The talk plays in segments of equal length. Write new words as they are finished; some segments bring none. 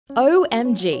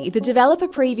OMG, the developer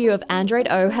preview of Android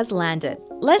O has landed.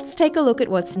 Let's take a look at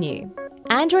what's new.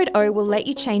 Android O will let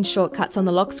you change shortcuts on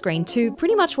the lock screen to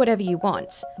pretty much whatever you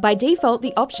want. By default,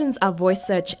 the options are voice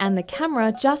search and the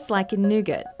camera, just like in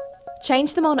Nougat.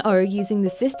 Change them on O using the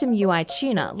system UI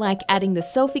tuner, like adding the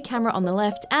selfie camera on the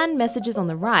left and messages on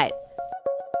the right.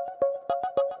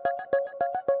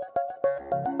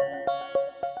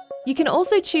 You can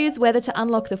also choose whether to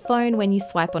unlock the phone when you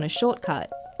swipe on a shortcut.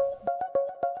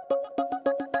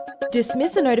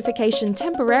 Dismiss a notification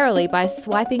temporarily by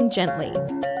swiping gently.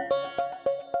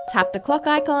 Tap the clock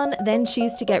icon, then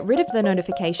choose to get rid of the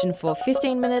notification for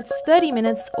 15 minutes, 30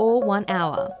 minutes, or 1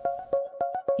 hour.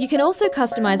 You can also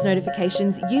customize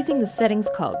notifications using the settings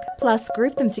cog, plus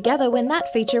group them together when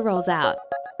that feature rolls out.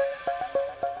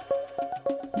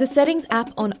 The settings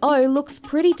app on O looks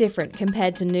pretty different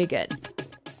compared to Nougat.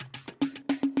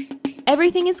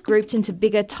 Everything is grouped into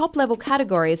bigger top-level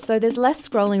categories, so there's less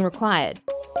scrolling required.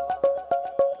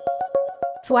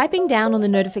 Swiping down on the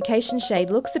notification shade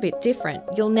looks a bit different.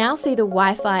 You'll now see the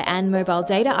Wi-Fi and mobile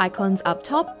data icons up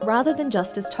top rather than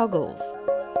just as toggles.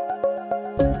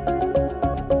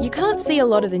 You can't see a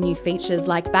lot of the new features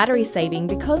like battery saving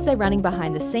because they're running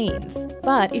behind the scenes.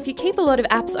 But if you keep a lot of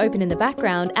apps open in the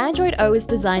background, Android O is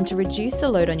designed to reduce the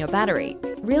load on your battery.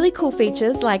 Really cool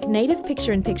features like native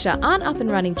picture-in-picture aren't up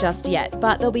and running just yet,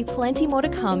 but there'll be plenty more to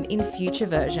come in future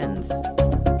versions.